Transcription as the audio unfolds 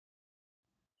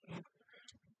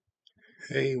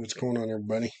Hey, what's going on,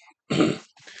 everybody?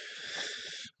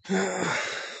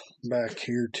 Back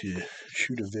here to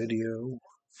shoot a video.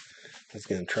 I was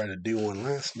going to try to do one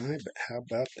last night, but how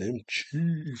about them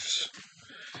Chiefs?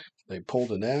 They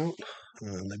pulled it out.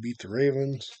 They beat the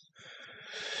Ravens.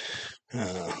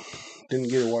 Didn't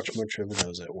get to watch much of it. I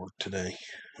was at work today.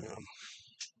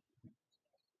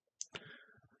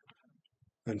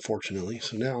 Unfortunately.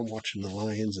 So now I'm watching the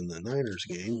Lions and the Niners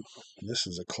game. This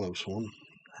is a close one.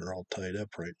 They're all tied up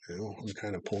right now. I'm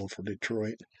kind of pulling for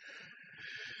Detroit.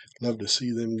 Love to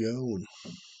see them go and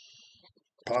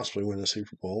possibly win a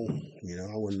Super Bowl.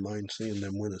 I wouldn't mind seeing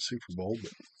them win a Super Bowl,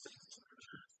 but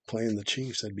playing the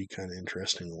Chiefs, that'd be kind of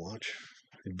interesting to watch.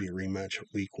 It'd be a rematch of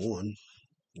week one.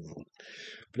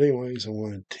 But anyways, I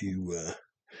wanted to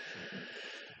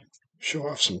show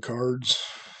off some cards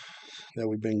that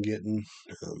we've been getting.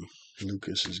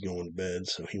 Lucas is going to bed,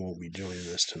 so he won't be joining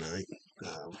us tonight.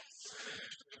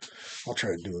 I'll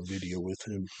try to do a video with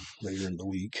him later in the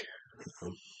week.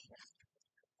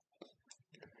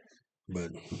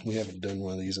 But we haven't done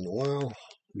one of these in a while.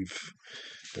 We've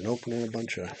been opening a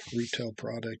bunch of retail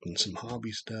product and some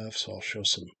hobby stuff, so I'll show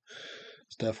some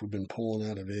stuff we've been pulling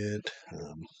out of it.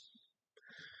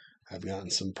 I've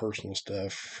gotten some personal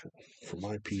stuff for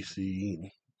my PC, and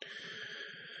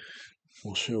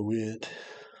we'll show it.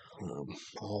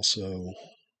 Also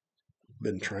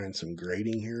been trying some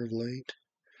grading here of late.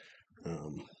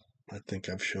 I think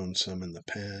I've shown some in the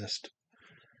past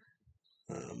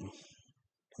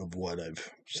of what I've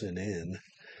sent in.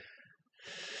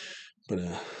 But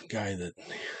a guy that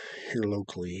here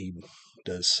locally, he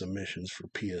does submissions for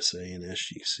PSA and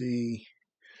SGC.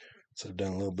 So I've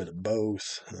done a little bit of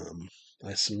both.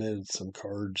 I submitted some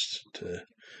cards to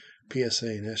PSA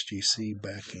and SGC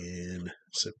back in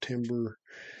September.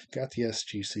 Got the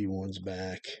SGC ones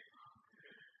back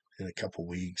in a couple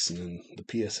weeks, and then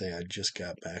the PSA I just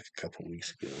got back a couple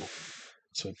weeks ago.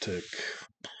 So it took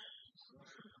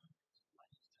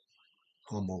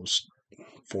almost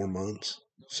 4 months,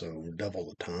 so double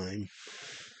the time.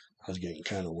 I was getting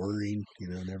kind of worried,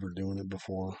 never doing it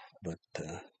before, but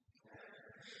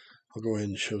I'll go ahead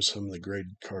and show some of the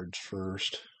graded cards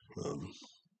first.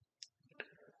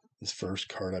 This first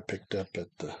card I picked up at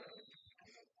the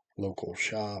local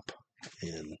shop,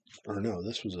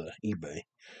 this was an eBay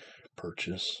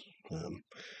purchase.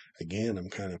 Again, I'm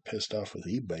kind of pissed off with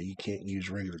eBay. You can't use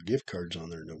regular gift cards on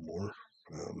there no more,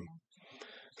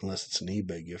 unless it's an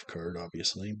eBay gift card,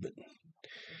 obviously. But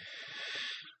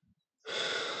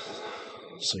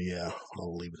so yeah,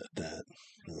 I'll leave it at that.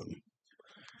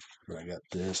 But I got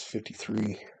this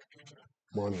 53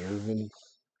 Monty Irvin.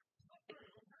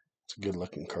 It's a good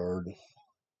looking card.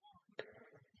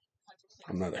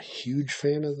 I'm not a huge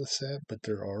fan of the set, but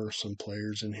there are some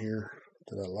players in here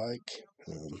that I like.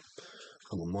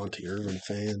 I'm a Monty Irvin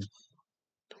fan.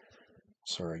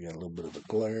 Sorry, I got a little bit of a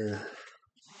glare.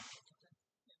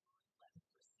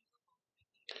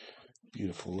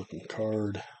 Beautiful looking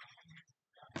card.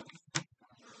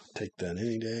 Take that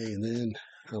any day. And then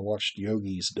I watched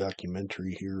Yogi's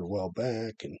documentary here a while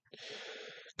back and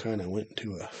kind of went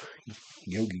into a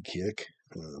Yogi kick.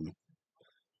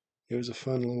 It was a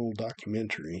fun little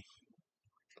documentary.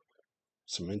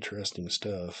 Some interesting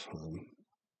stuff.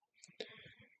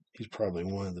 He's probably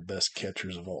one of the best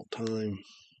catchers of all time,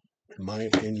 in my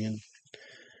opinion.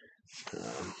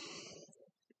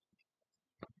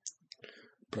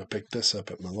 But I picked this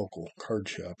up at my local card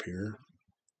shop here.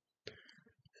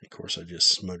 Of course, I just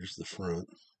smudged the front.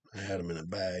 I had them in a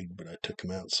bag, but I took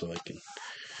them out so I can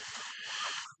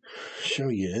show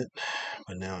you it.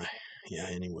 But now,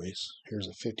 anyways, here's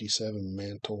a 57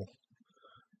 Mantle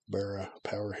Barra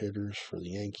power hitters for the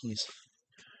Yankees.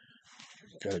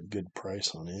 Got a good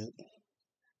price on it.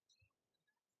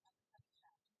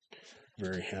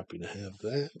 Very happy to have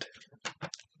that.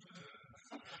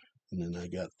 And then I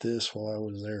got this while I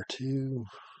was there too.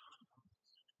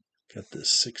 Got this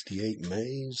 68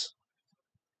 Mays.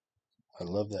 I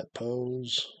love that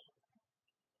pose.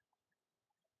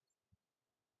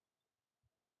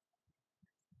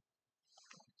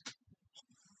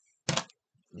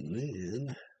 And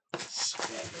then, let's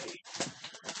see.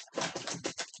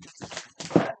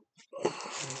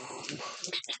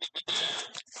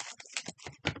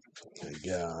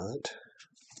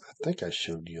 I think I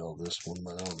showed you all this one,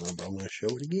 but I don't know, but I'm going to show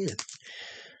it again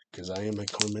because I am a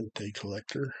Clemente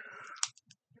collector.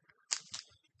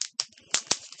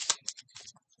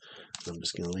 I'm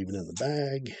just going to leave it in the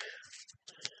bag.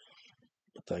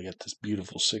 But I got this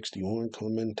beautiful 61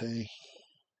 Clemente.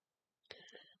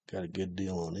 Got a good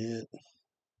deal on it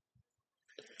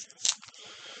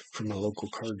from a local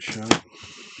card shop.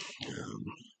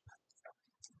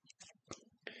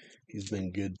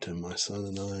 been good to my son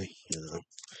and I.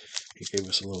 He gave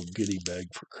us a little goodie bag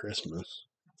for Christmas,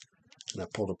 and I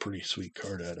pulled a pretty sweet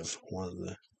card out of one of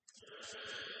the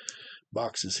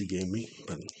boxes he gave me.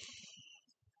 But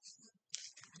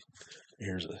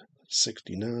here's a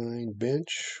 69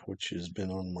 bench, which has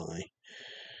been on my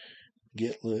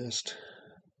get list.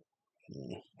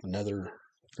 Another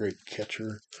great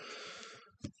catcher.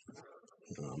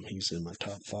 He's in my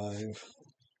top 5.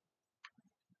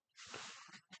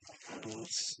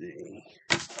 Let's see.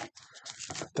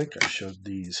 I think I showed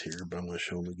these here, but I'm going to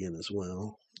show them again as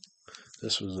well.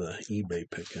 This was a eBay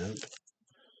pickup.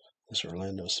 This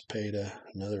Orlando Cepeda,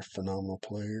 another phenomenal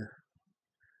player.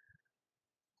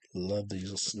 Love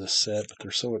this set, but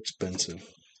they're so expensive,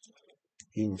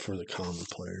 even for the common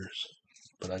players.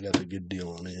 But I got a good deal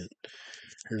on it.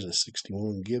 Here's a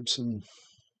 61 Gibson.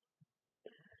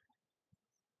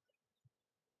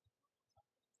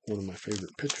 One of my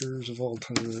favorite pitchers of all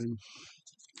time.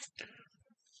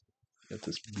 Got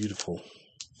this beautiful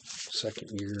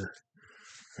second year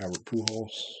Albert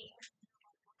Pujols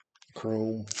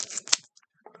chrome.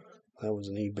 That was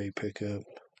an eBay pickup.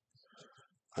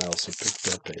 I also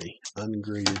picked up a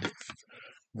ungraded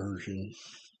version.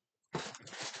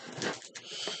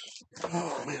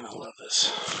 Oh man, I love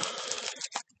this.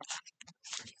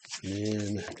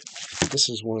 And this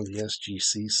is one of the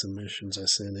SGC submissions I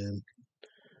sent in.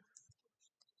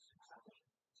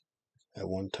 At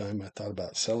one time I thought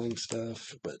about selling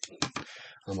stuff, but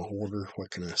I'm a hoarder, what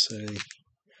can I say?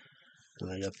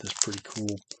 And I got this pretty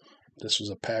cool. This was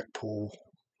a pack pull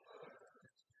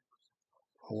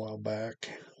a while back.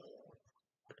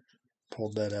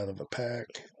 Pulled that out of a pack.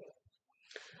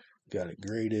 Got it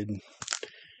graded.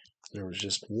 There was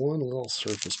just one little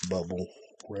surface bubble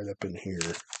right up in here.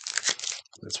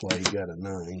 That's why he got a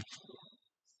 9.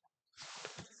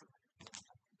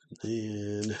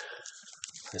 Then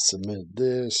I submitted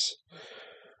this.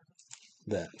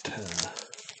 That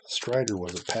Strider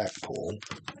was a pack pull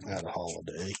at a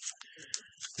holiday.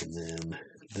 And then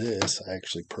this I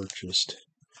actually purchased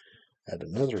at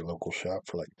another local shop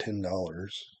for like $10.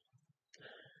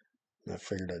 And I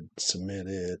figured I'd submit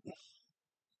it.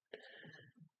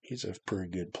 He's a pretty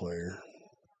good player.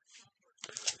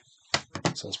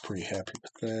 So I was pretty happy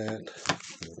with that.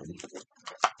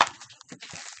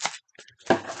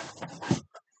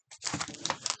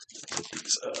 Put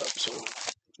these up so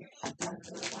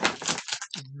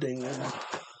dang it.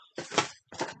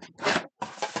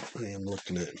 I am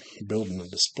looking at building a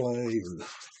display or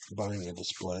buying a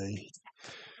display.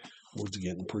 Wood's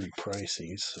getting pretty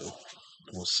pricey, so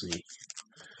we'll see.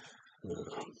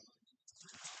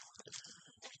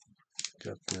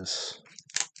 Got this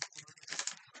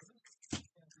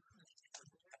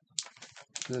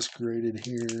graded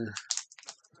here.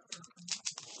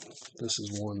 This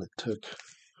is one that took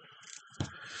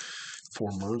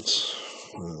 4 months.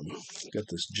 Got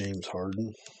this James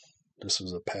Harden. This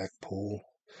was a pack pull.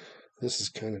 This is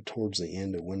kind of towards the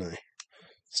end of when I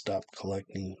stopped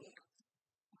collecting.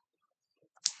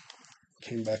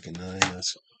 Came back at 9. I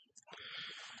was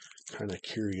kind of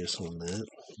curious on that,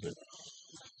 but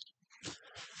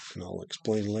and I'll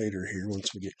explain later here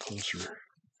once we get closer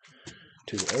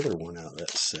to the other one out of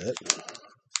that set.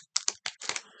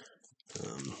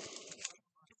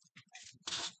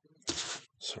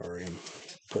 Sorry, I'm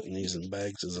putting these in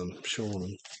bags as I'm showing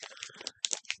them.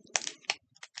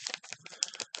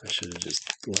 I should have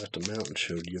just left them out and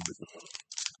showed you, but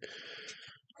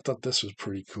I thought this was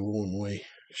pretty cool in the way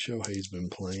Shohei's been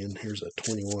playing. Here's a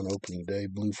 21 opening day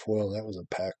blue foil. That was a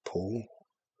pack pull.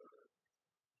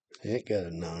 It got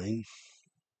a 9.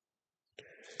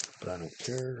 But I don't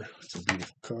care. It's a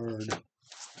beautiful card.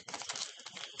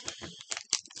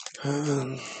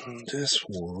 This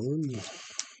one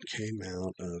came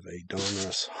out of a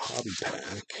Donruss hobby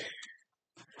pack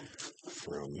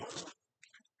from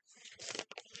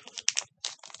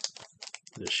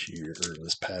this year, or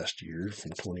this past year,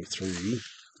 from 23.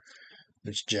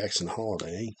 It's Jackson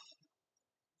Holiday.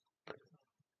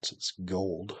 It's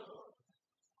gold.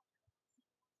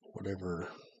 Whatever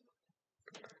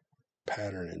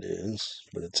pattern it is,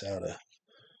 but it's out of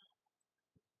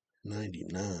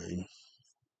 99.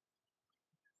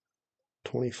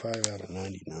 25 out of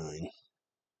 99.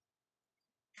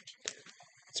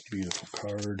 It's a beautiful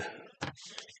card.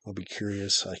 I'll be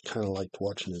curious. I kind of liked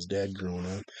watching his dad growing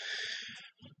up.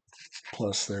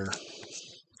 Plus, they're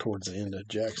towards the end of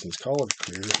Jackson's college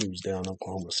career. He was down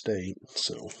Oklahoma State,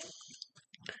 so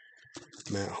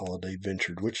Matt Holliday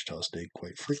ventured Wichita State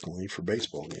quite frequently for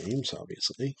baseball games,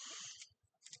 obviously.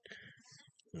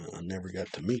 I never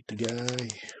got to meet the guy,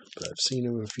 but I've seen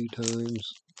him a few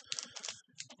times.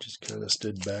 Just kind of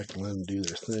stood back and let them do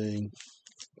their thing.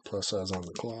 Plus, I was on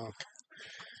the clock.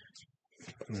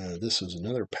 This is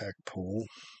another pack pull.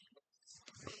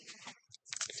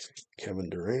 Kevin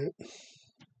Durant.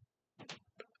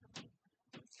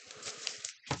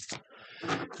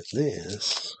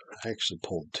 This, I actually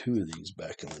pulled 2 of these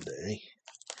back in the day.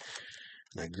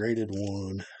 And I graded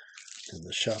one, and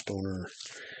the shop owner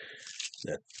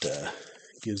that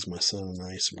gives my son and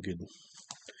I some good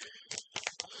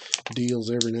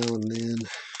deals every now and then.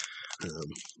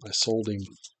 I sold him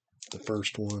the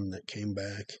first one that came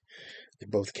back. They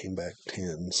both came back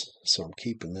 10s, so I'm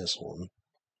keeping this one.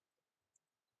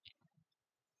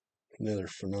 Another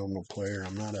phenomenal player.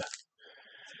 I'm not a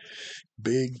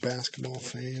big basketball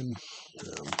fan.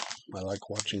 I like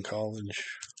watching college.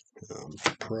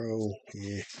 Pro,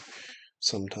 yeah,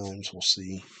 sometimes we'll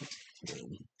see.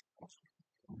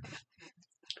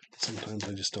 Sometimes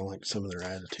I just don't like some of their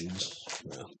attitudes.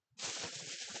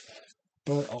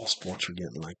 But all sports are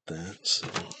getting like that, so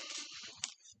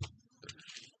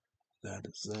that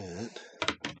is that.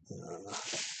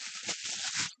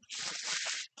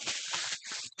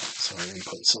 So I'm going to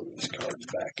put some of these cards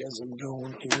back as I'm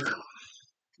going here,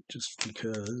 just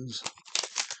because.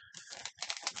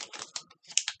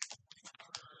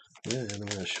 Then I'm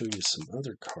going to show you some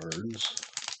other cards.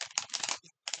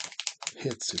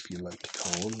 Hits, if you like to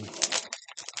call them.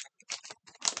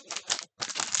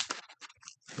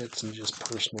 Hits and just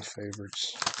personal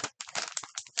favorites.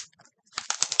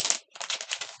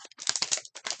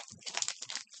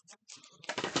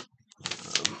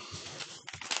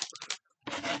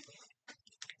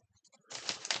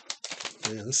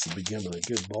 Man, this is the beginning of a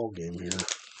good ball game here.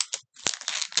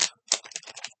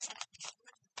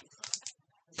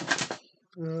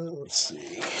 Let's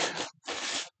see.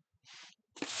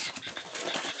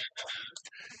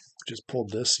 Just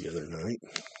pulled this the other night.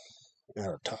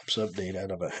 Out of Topps Update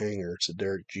out of a hanger. It's a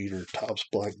Derek Jeter Topps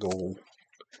Black Gold.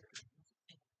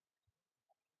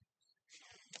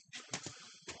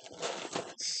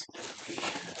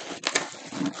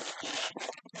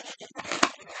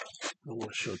 I don't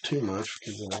want to show too much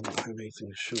because then I don't have anything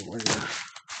to show later.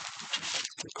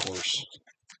 Of course,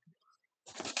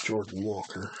 Jordan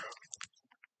Walker.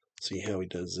 See how he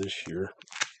does this year.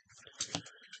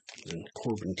 And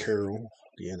Corbin Carroll,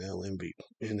 the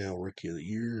NL Rookie of the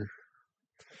Year.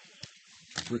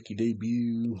 Rookie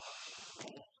debut.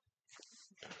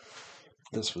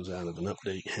 This was out of an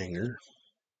update hanger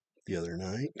the other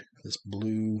night. This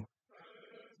blue,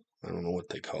 I don't know what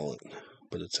they call it,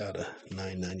 but it's out of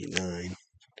 $9.99.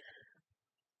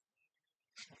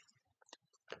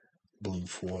 Blue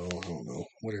foil, I don't know,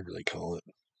 whatever they call it.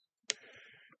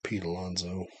 Pete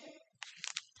Alonso.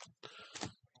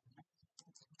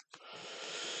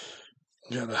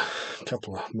 Got a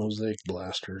couple of Mosaic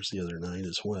Blasters the other night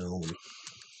as well. And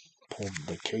pulled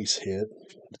the case hit.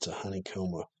 It's a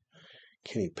honeycomb of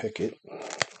Kenny Pickett.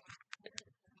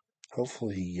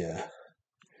 Hopefully he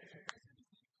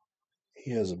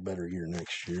has a better year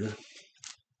next year.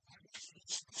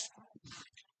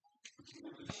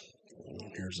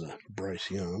 Here's a Bryce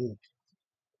Young.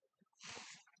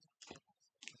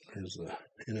 Here's the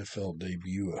NFL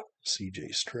debut of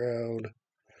C.J. Stroud.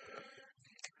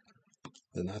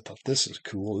 Then I thought this is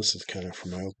cool. This is kind of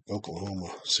from my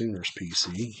Oklahoma Sooners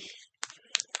PC.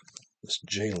 This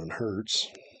Jalen Hurts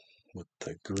with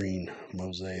the green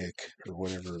mosaic or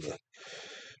whatever the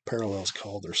parallel's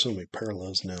called. There's so many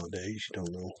parallels nowadays, you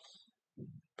don't know.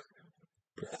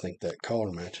 But I think that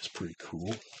color match is pretty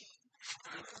cool.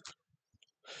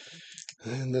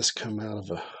 And this come out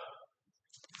of a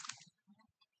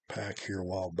pack here a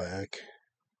while back.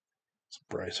 It's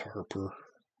Bryce Harper.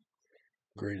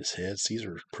 Greatest hits. These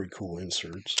are pretty cool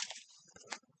inserts.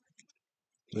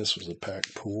 This was a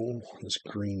pack pull. This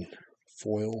green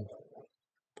foil,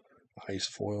 ice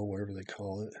foil, whatever they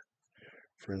call it.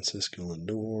 Francisco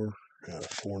Lindor out of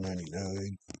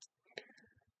 $4.99.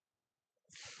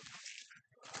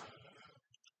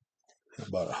 I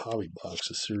bought a hobby box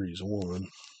of Series 1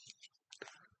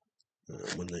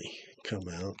 when they come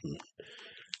out, and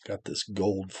got this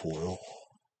gold foil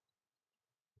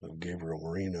of Gabriel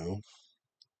Moreno.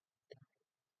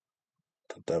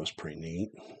 Thought that was pretty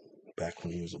neat. Back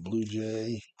when he was a Blue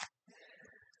Jay.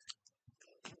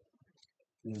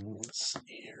 Let's see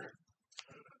here.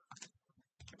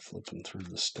 Flipping through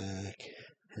the stack.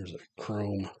 Here's a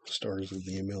chrome stars of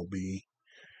the MLB.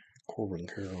 Corbin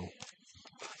Carroll.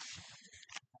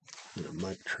 And a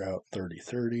Mike Trout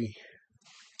 30-30.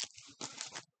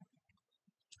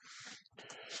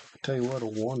 Tell you what, a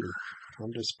wonder.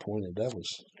 I'm disappointed.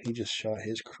 He just shot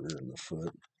his career in the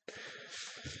foot.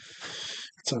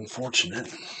 It's unfortunate.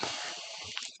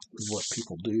 of what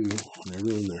people do when they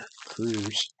ruin their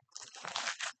careers.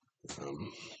 I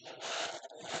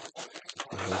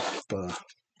hope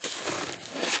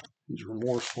he's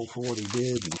remorseful for what he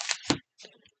did and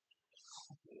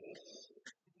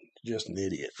just an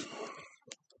idiot.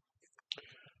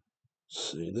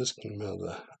 Let's see, this came out of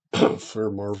the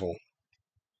Fair Marvel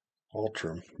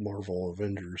Ultra Marvel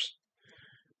Avengers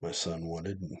my son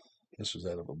wanted. And this was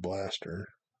out of a blaster.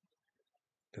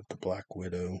 Got the Black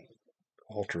Widow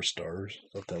Ultra Stars.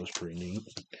 Thought that was pretty neat.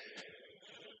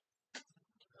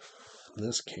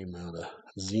 This came out of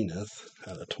Zenith,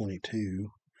 out of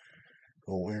 22.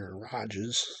 Oh, Aaron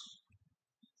Rodgers.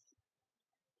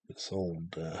 This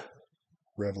old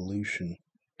Revolution.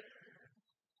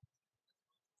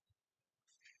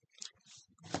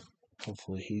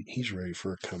 Hopefully he's ready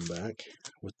for a comeback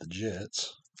with the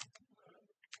Jets.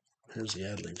 Here's the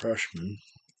Adley Rushman.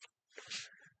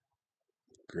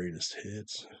 Greatest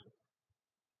hits.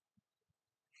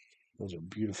 Those are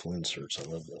beautiful inserts. I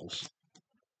love those.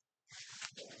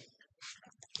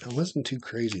 I wasn't too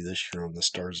crazy this year on the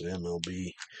Stars of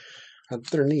MLB.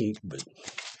 They're neat, but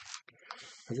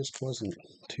I just wasn't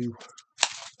too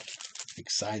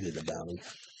excited about them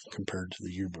compared to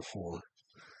the year before.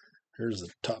 Here's the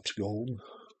Topps Gold.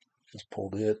 Just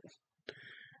pulled it.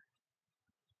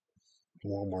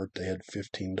 Walmart, they had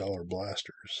 $15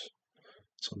 blasters.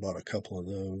 So I bought a couple of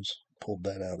those. Pulled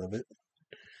that out of it.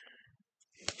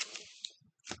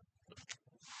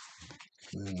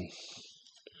 And then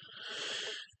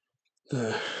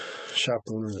the shop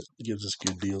owner that gives us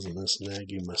good deals on this, and I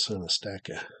gave my son a stack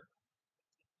of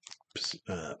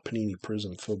Panini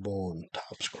Prism football and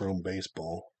Topps Chrome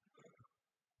baseball.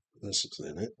 This is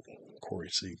in it.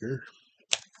 Corey Seager.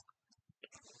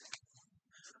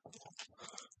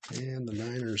 And the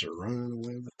Niners are running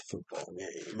away with the football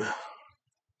game.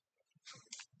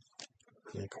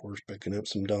 And of course, picking up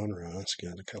some Don Ross.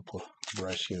 Got a couple of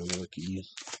Bryce Young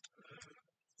rookies.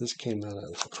 This came out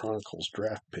of Chronicles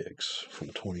draft picks from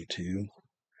 22.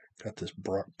 Got this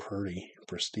Brock Purdy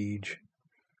Prestige.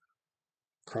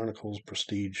 Chronicles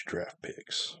Prestige draft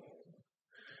picks.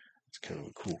 It's kind of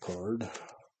a cool card.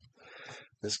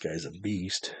 This guy's a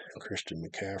beast. Christian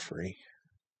McCaffrey.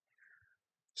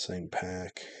 Same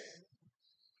pack.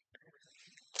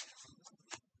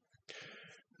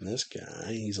 And this guy,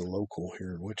 he's a local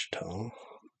here in Wichita.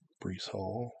 Breece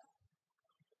Hall.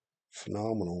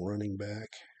 Phenomenal running back.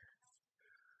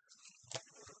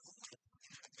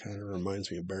 Kind of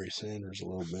reminds me of Barry Sanders a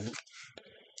little bit.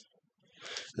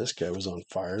 This guy was on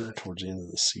fire towards the end of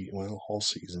the season. Well, all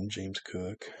season. James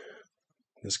Cook.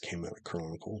 This came out of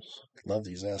Chronicles. Love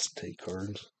these acetate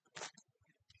cards.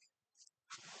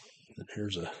 And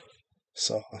here's a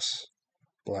Sauce.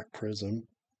 Black Prism.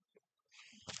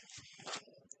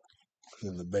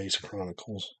 And the base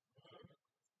Chronicles.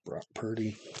 Brock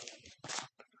Purdy.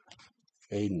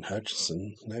 Aiden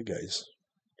Hutchinson. That guy's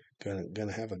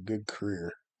gonna have a good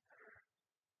career.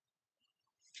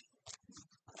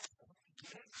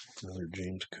 Another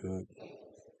James Cook.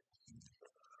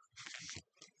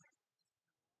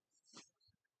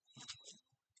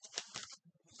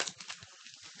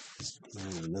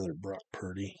 And another Brock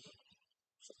Purdy.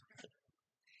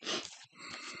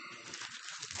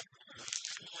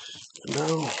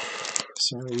 No,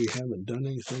 sorry we haven't done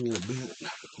anything in a bit.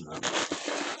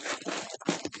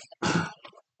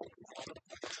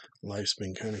 Life's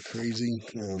been kind of crazy.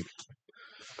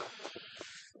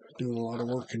 Doing a lot of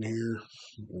work in here.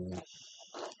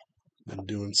 Been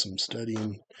doing some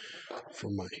studying for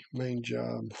my main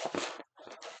job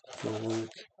for work.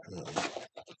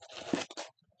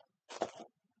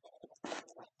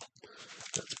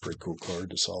 That's a pretty cool card.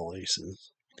 The All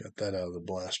Aces. Got that out of the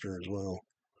blaster as well.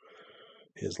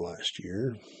 His last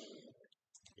year.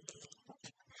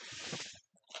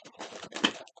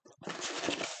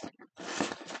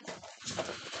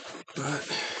 But,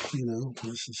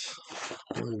 this is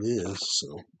what it is.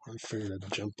 So I figured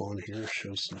I'd jump on here,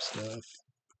 show some stuff.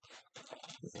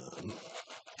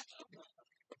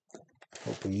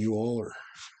 Hoping you all are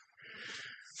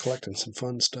collecting some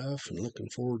fun stuff and looking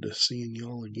forward to seeing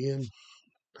y'all again.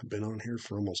 I've been on here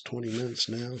for almost 20 minutes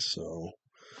now, so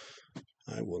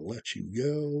I will let you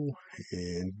go,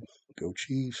 and go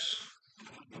Chiefs.